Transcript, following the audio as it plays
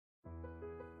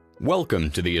Welcome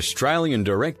to the Australian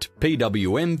Direct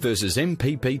PWM versus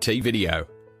mppt video.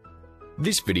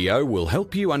 This video will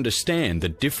help you understand the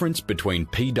difference between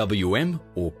PWM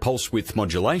or pulse width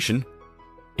modulation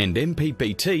and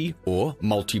mppt or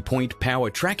multi-point power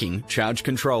tracking charge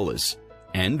controllers,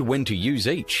 and when to use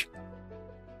each.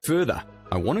 Further,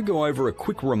 I want to go over a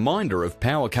quick reminder of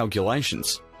power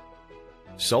calculations.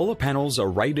 Solar panels are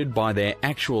rated by their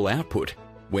actual output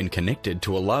when connected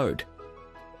to a load.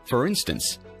 For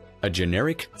instance, a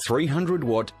generic 300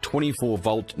 watt 24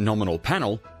 volt nominal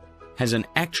panel has an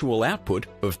actual output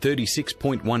of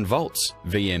 36.1 volts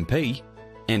VMP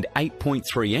and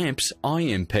 8.3 amps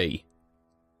IMP.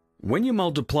 When you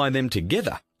multiply them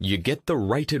together, you get the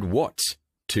rated watts,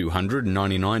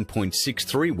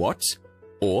 299.63 watts,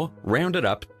 or rounded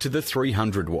up to the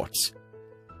 300 watts.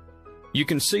 You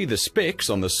can see the specs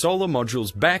on the solar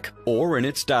module's back or in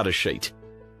its datasheet.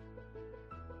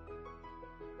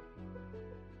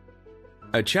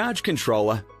 A charge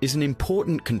controller is an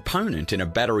important component in a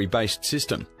battery-based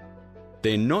system.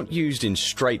 They're not used in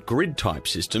straight grid-type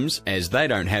systems as they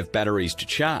don't have batteries to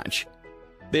charge.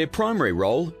 Their primary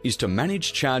role is to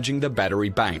manage charging the battery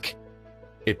bank.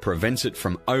 It prevents it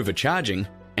from overcharging,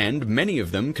 and many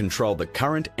of them control the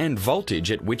current and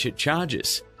voltage at which it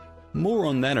charges. More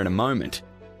on that in a moment.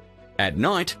 At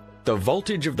night, the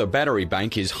voltage of the battery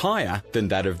bank is higher than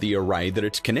that of the array that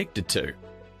it's connected to.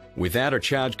 Without a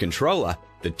charge controller,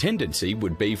 the tendency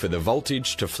would be for the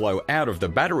voltage to flow out of the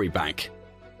battery bank.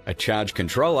 A charge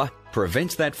controller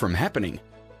prevents that from happening,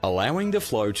 allowing the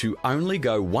flow to only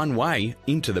go one way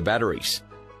into the batteries.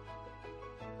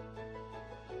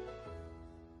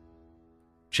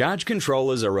 Charge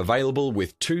controllers are available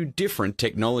with two different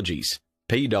technologies,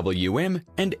 PWM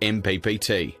and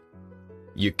mppt.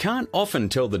 You can't often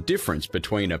tell the difference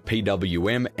between a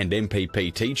PWM and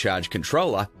mppt charge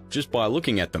controller just by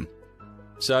looking at them.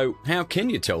 So how can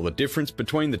you tell the difference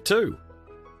between the two?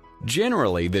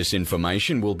 Generally, this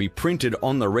information will be printed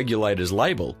on the regulator's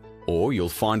label, or you'll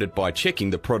find it by checking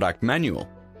the product manual.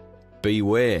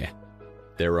 Beware.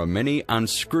 There are many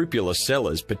unscrupulous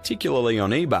sellers, particularly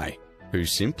on eBay, who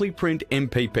simply print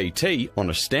mppt on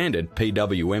a standard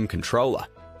PWM controller.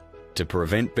 To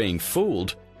prevent being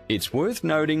fooled, it's worth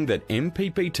noting that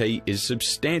mppt is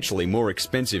substantially more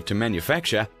expensive to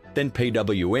manufacture than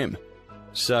PWM.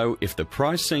 So if the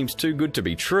price seems too good to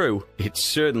be true, it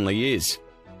certainly is.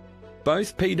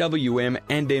 Both PWM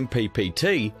and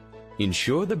mppt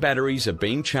ensure the batteries are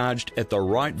being charged at the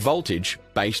right voltage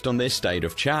based on their state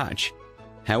of charge.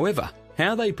 However,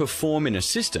 how they perform in a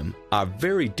system are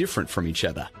very different from each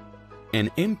other. An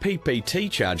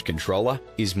mppt charge controller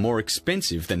is more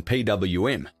expensive than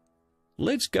PWM.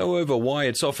 Let's go over why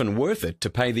it's often worth it to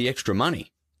pay the extra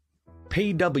money.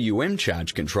 PWM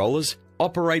charge controllers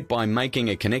operate by making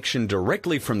a connection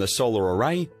directly from the solar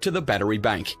array to the battery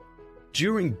bank.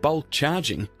 During bulk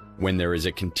charging, when there is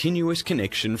a continuous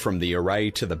connection from the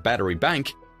array to the battery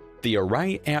bank, the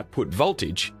array output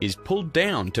voltage is pulled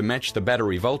down to match the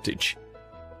battery voltage.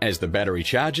 As the battery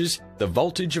charges, the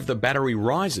voltage of the battery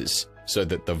rises, so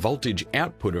that the voltage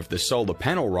output of the solar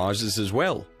panel rises as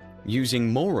well,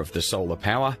 using more of the solar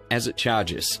power as it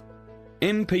charges.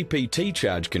 mppt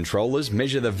charge controllers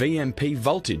measure the VMP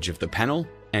voltage of the panel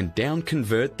and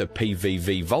down-convert the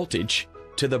PVV voltage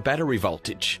to the battery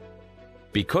voltage.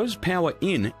 Because power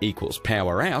in equals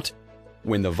power out,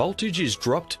 when the voltage is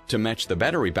dropped to match the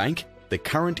battery bank, the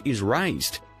current is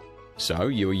raised, so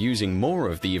you are using more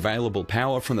of the available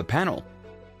power from the panel.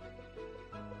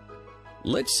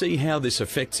 Let's see how this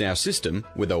affects our system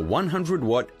with a 100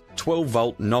 watt 12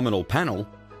 volt nominal panel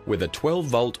with a 12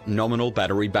 volt nominal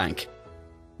battery bank.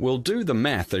 We'll do the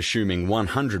math assuming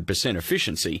 100%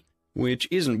 efficiency, which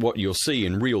isn't what you'll see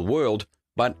in real world,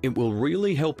 but it will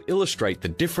really help illustrate the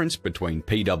difference between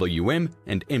PWM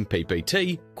and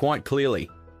mppt quite clearly.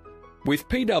 With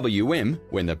PWM,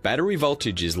 when the battery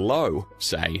voltage is low,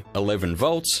 say 11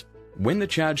 volts, when the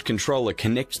charge controller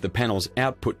connects the panel's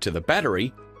output to the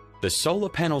battery, the solar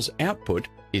panel's output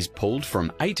is pulled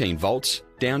from 18 volts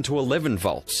down to 11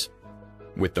 volts.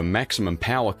 With the maximum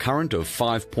power current of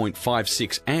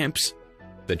 5.56 amps,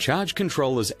 the charge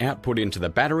controller's output into the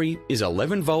battery is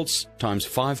 11 volts times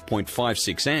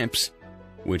 5.56 amps,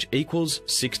 which equals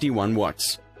 61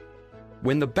 watts.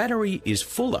 When the battery is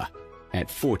fuller, at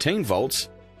 14 volts,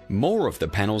 more of the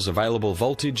panel's available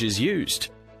voltage is used,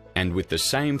 and with the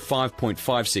same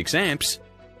 5.56 amps,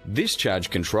 this charge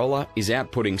controller is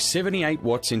outputting 78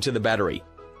 watts into the battery.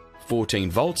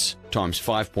 14 volts times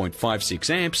 5.56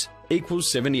 amps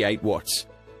equals 78 watts.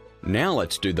 Now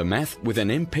let's do the math with an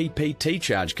mppt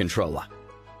charge controller.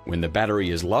 When the battery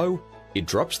is low, it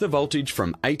drops the voltage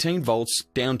from 18 volts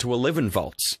down to 11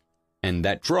 volts, and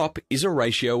that drop is a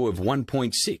ratio of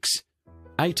 1.6,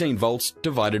 18 volts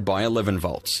divided by 11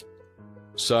 volts.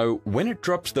 So when it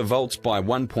drops the volts by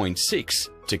 1.6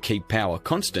 to keep power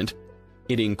constant,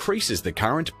 it increases the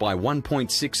current by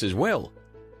 1.6 as well,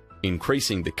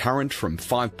 increasing the current from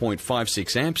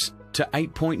 5.56 amps to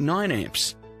 8.9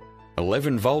 amps.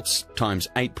 11 volts times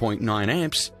 8.9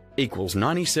 amps equals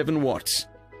 97 watts.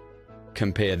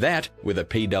 Compare that with a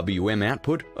PWM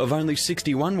output of only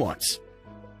 61 watts.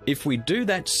 If we do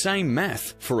that same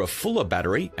math for a fuller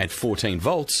battery at 14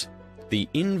 volts, the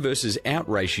in versus out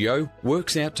ratio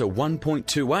works out to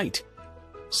 1.28.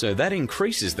 So that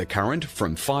increases the current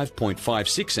from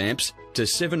 5.56 amps to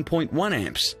 7.1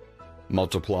 amps.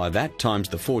 Multiply that times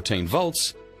the 14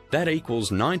 volts, that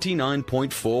equals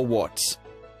 99.4 watts.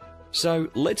 So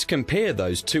let's compare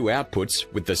those two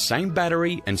outputs with the same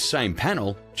battery and same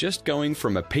panel, just going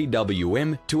from a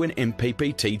PWM to an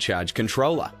mppt charge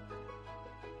controller.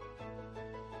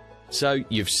 So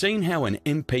you've seen how an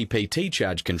mppt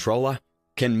charge controller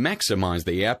can maximize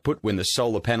the output when the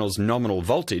solar panel's nominal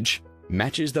voltage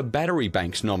matches the battery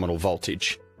bank's nominal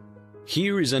voltage.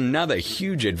 Here is another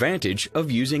huge advantage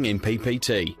of using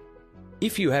mppt.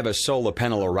 If you have a solar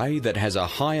panel array that has a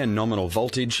higher nominal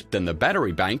voltage than the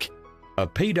battery bank, a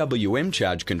PWM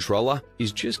charge controller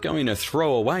is just going to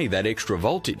throw away that extra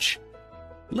voltage.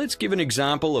 Let's give an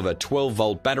example of a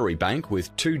 12-volt battery bank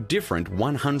with two different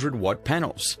 100-watt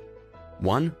panels.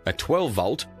 One a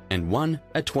 12-volt and one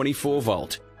a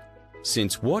 24-volt.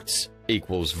 Since watts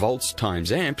equals volts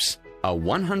times amps, a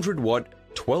 100-watt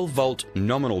 12-volt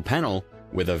nominal panel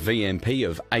with a VMP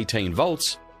of 18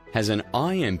 volts has an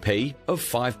IMP of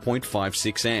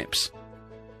 5.56 amps.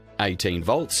 18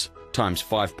 volts times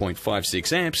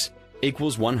 5.56 amps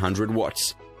equals 100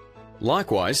 watts.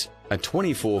 Likewise, a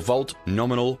 24-volt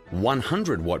nominal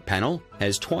 100-watt panel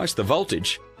has twice the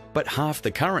voltage, but half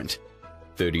the current.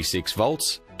 36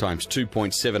 volts times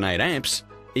 2.78 amps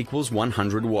equals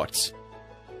 100 watts.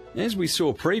 As we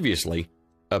saw previously,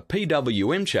 a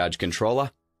PWM charge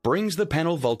controller brings the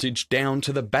panel voltage down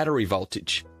to the battery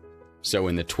voltage. So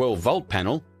in the 12-volt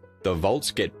panel, the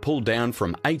volts get pulled down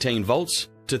from 18 volts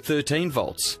to 13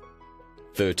 volts.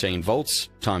 13 volts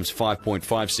times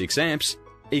 5.56 amps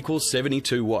equals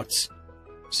 72 watts.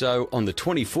 So on the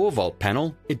 24-volt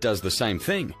panel, it does the same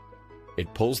thing.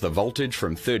 It pulls the voltage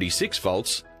from 36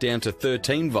 volts down to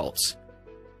 13 volts.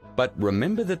 But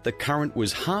remember that the current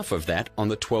was half of that on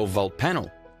the 12-volt panel.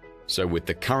 So with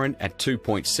the current at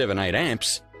 2.78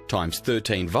 amps times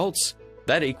 13 volts,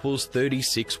 that equals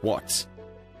 36 watts.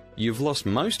 You've lost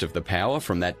most of the power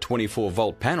from that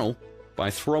 24-volt panel by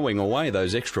throwing away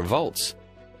those extra volts.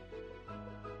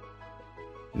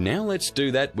 Now let's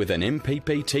do that with an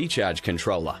mppt charge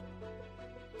controller.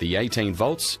 The 18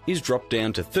 volts is dropped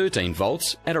down to 13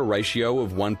 volts at a ratio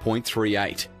of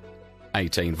 1.38.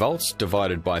 18 volts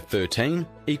divided by 13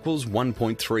 equals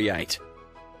 1.38.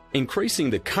 Increasing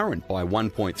the current by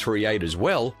 1.38 as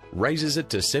well raises it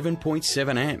to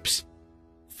 7.7 amps.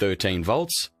 13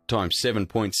 volts times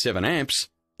 7.7 amps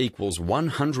equals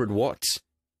 100 watts.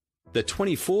 The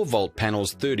 24-volt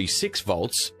panel's 36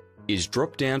 volts is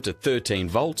dropped down to 13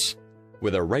 volts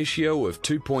with a ratio of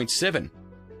 2.7.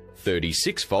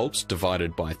 36 volts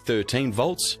divided by 13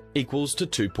 volts equals to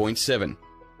 2.7.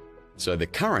 So the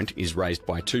current is raised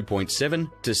by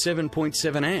 2.7 to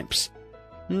 7.7 amps.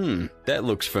 That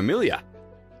looks familiar.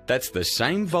 That's the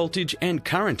same voltage and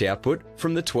current output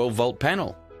from the 12-volt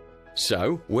panel.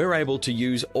 So we're able to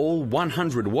use all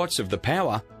 100 watts of the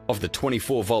power of the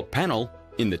 24-volt panel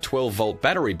in the 12-volt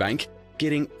battery bank,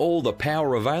 getting all the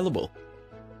power available.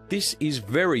 This is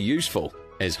very useful,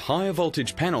 as higher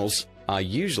voltage panels are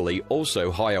usually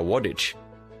also higher wattage.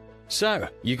 So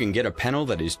you can get a panel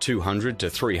that is 200 to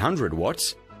 300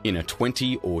 watts in a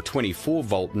 20 or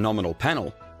 24-volt nominal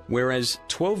panel, whereas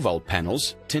 12-volt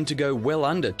panels tend to go well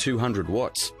under 200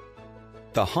 watts.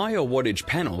 The higher wattage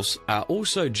panels are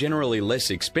also generally less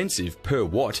expensive per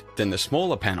watt than the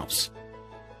smaller panels.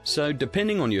 So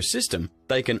depending on your system,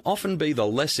 they can often be the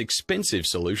less expensive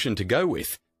solution to go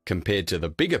with, compared to the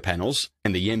bigger panels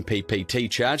and the mppt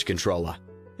charge controller,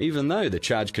 even though the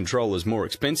charge controller is more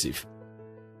expensive.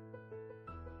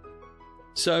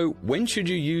 So when should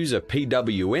you use a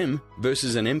PWM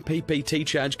versus an mppt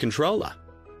charge controller?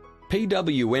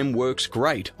 PWM works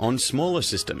great on smaller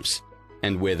systems,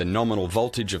 and where the nominal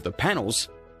voltage of the panels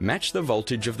match the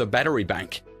voltage of the battery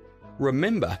bank.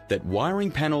 Remember that wiring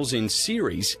panels in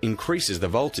series increases the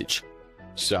voltage.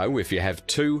 So if you have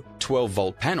two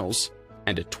 12-volt panels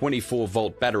and a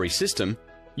 24-volt battery system,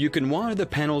 you can wire the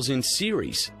panels in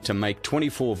series to make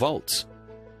 24 volts.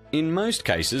 In most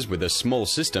cases with a small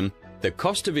system, the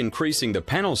cost of increasing the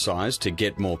panel size to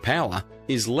get more power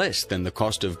is less than the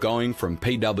cost of going from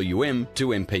PWM to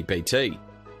mppt.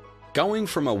 Going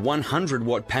from a 100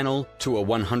 watt panel to a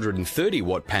 130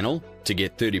 watt panel to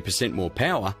get 30% more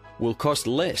power will cost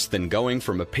less than going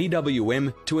from a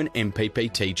PWM to an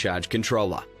mppt charge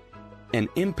controller. An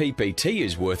mppt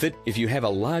is worth it if you have a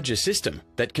larger system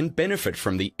that can benefit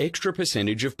from the extra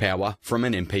percentage of power from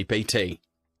an mppt.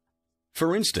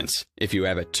 For instance, if you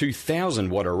have a 2000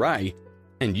 watt array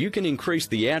and you can increase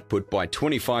the output by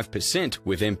 25%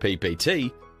 with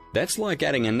mppt, that's like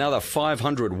adding another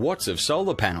 500 watts of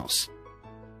solar panels.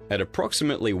 At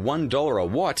approximately $1 a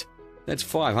watt, that's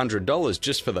 $500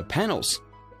 just for the panels,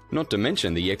 not to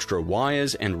mention the extra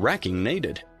wires and racking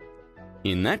needed.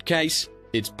 In that case,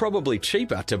 it's probably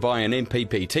cheaper to buy an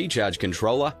mppt charge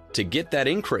controller to get that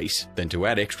increase than to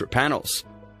add extra panels.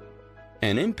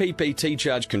 An mppt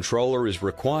charge controller is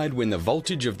required when the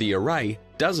voltage of the array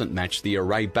doesn't match the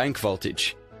array bank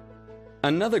voltage.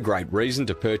 Another great reason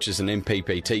to purchase an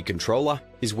mppt controller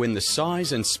is when the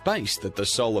size and space that the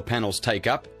solar panels take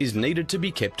up is needed to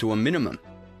be kept to a minimum,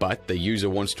 but the user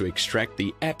wants to extract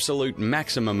the absolute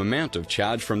maximum amount of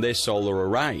charge from their solar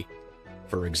array.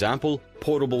 For example,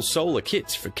 portable solar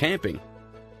kits for camping